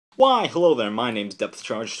Why, hello there, my name's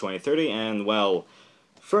DepthCharge2030, and well,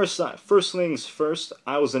 first things first,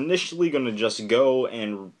 I was initially gonna just go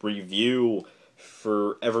and review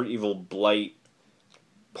Forever Evil Blight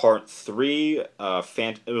Part 3,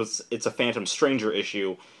 it's a Phantom Stranger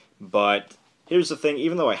issue, but here's the thing,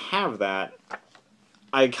 even though I have that,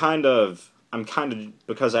 because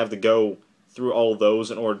I have to go through all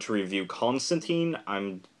those in order to review Constantine,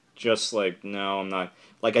 I'm just like, no, I'm not.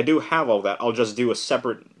 Like, I do have all that. I'll just do a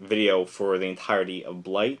separate video for the entirety of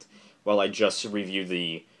Blight, while I just review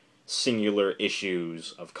the singular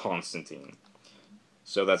issues of Constantine.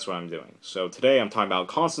 So that's what I'm doing. So today I'm talking about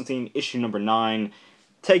Constantine, issue number 9.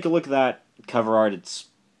 Take a look at that cover art.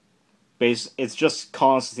 It's just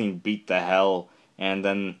Constantine beat the hell, and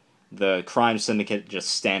then the crime syndicate just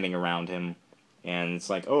standing around him. And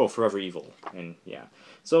it's like, oh, forever evil. And yeah.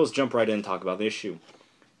 So let's jump right in and talk about the issue.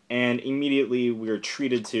 And immediately we're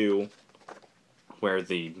treated to where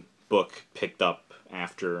the book picked up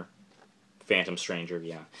after Phantom Stranger.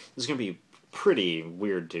 Yeah. This is going to be pretty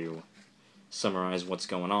weird to summarize what's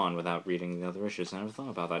going on without reading the other issues. I never thought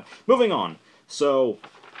about that. Moving on. So,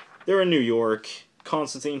 they're in New York.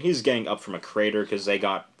 Constantine, he's getting up from a crater because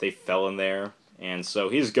they fell in there. And so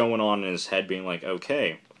he's going on in his head being like,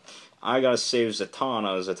 okay, I gotta save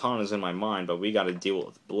Zatanna. Zatanna's in my mind, but we gotta deal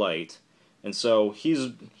with Blight. And so he's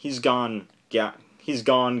gone,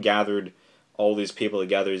 gathered all these people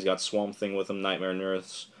together. He's got Swamp Thing with him, Nightmare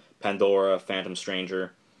Nurse, Pandora, Phantom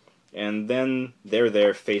Stranger. And then they're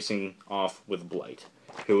there facing off with Blight,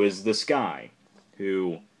 who is this guy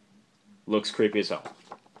who looks creepy as hell.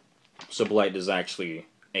 So Blight is actually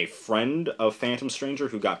a friend of Phantom Stranger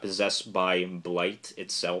who got possessed by Blight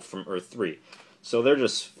itself from Earth 3. So they're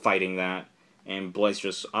just fighting that, and Blight's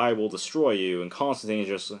just, I will destroy you, and Constantine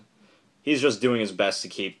is he's just doing his best to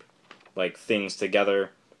keep, like, things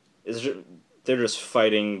together. They're just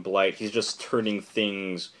fighting Blight. He's just turning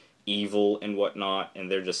things evil and whatnot,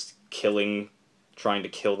 and they're just trying to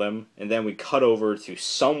kill them. And then we cut over to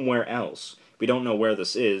somewhere else. We don't know where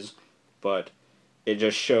this is, but it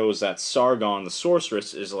just shows that Sargon, the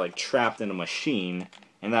sorceress, is, like, trapped in a machine,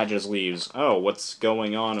 and that just leaves, oh, what's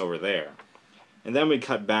going on over there? And then we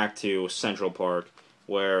cut back to Central Park,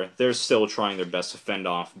 where they're still trying their best to fend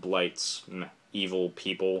off Blight's evil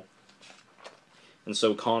people. And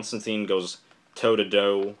so Constantine goes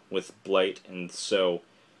toe-to-toe with Blight, and so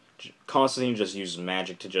Constantine just uses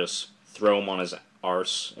magic to just throw him on his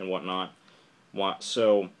arse and whatnot.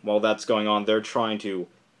 So while that's going on, they're trying to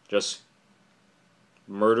just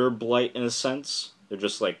murder Blight in a sense. They're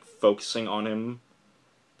just, like, focusing on him.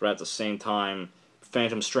 But at the same time,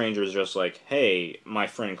 Phantom Stranger is just like, hey, my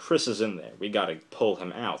friend Chris is in there. We gotta pull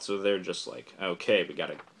him out. So they're just like, okay, we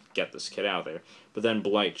gotta get this kid out there. But then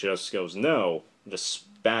Blight just goes, no, just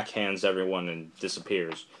backhands everyone and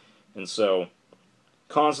disappears. And so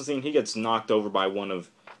Constantine, he gets knocked over by one of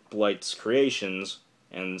Blight's creations.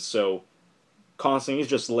 And so Constantine, he's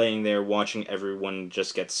just laying there watching everyone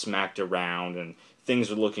just get smacked around, and things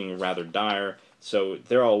are looking rather dire. So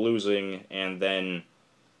they're all losing, and then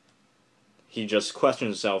he just questions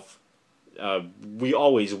himself, we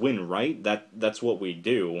always win, right? That's what we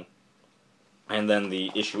do. And then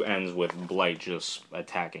the issue ends with Blight just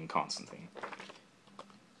attacking Constantine.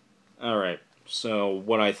 Alright, so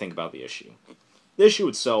what do I think about the issue? The issue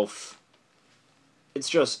itself, it's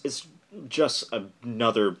just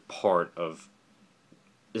another part of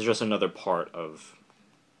the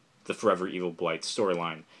Forever Evil Blight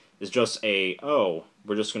storyline. It's just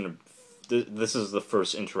this is the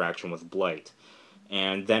first interaction with Blight.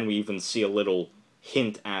 And then we even see a little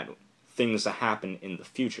hint at things that happen in the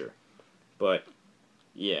future. But,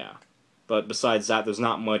 yeah. But besides that, there's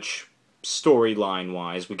not much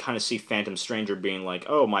storyline-wise. We kind of see Phantom Stranger being like,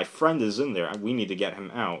 oh, my friend is in there, we need to get him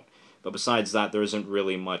out. But besides that, there isn't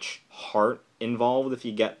really much heart involved, if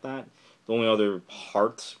you get that. The only other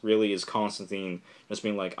heart, really, is Constantine just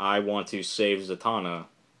being like, I want to save Zatanna,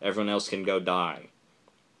 everyone else can go die.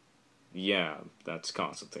 Yeah, that's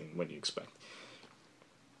Constantine. What do you expect?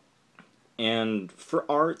 And for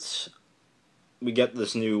art, we get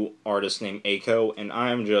this new artist named Aiko, and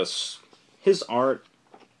his art,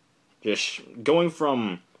 just going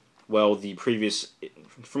from, well,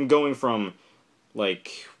 going from,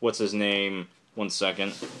 like, what's his name? One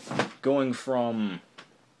second.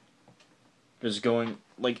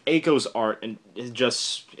 Like, Aiko's art, and it's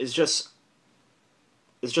just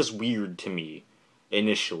weird to me.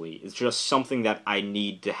 Initially, it's just something that I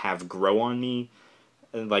need to have grow on me,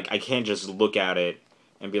 and, like, I can't just look at it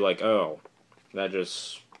and be like, oh,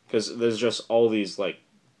 because there's just all these, like,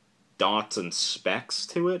 dots and specks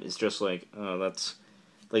to it. It's just like, oh, that's,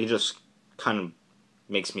 like, it just kind of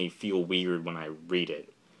makes me feel weird when I read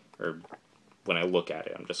it, or when I look at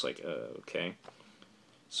it. I'm just like, okay.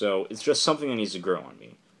 So it's just something that needs to grow on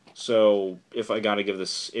me. So if I gotta give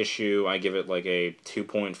this issue, I give it like a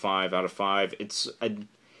 2.5 out of 5. It's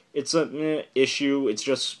a issue.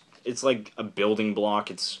 It's like a building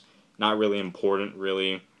block. It's not really important,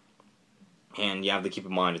 really. And you have to keep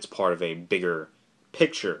in mind it's part of a bigger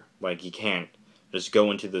picture. Like, you can't just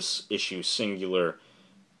go into this issue singular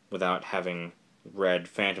without having read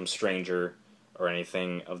Phantom Stranger or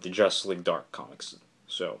anything of the Justice League Dark comics.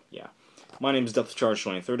 So, yeah. My name is Depth Charge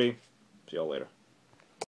 2030. See y'all later.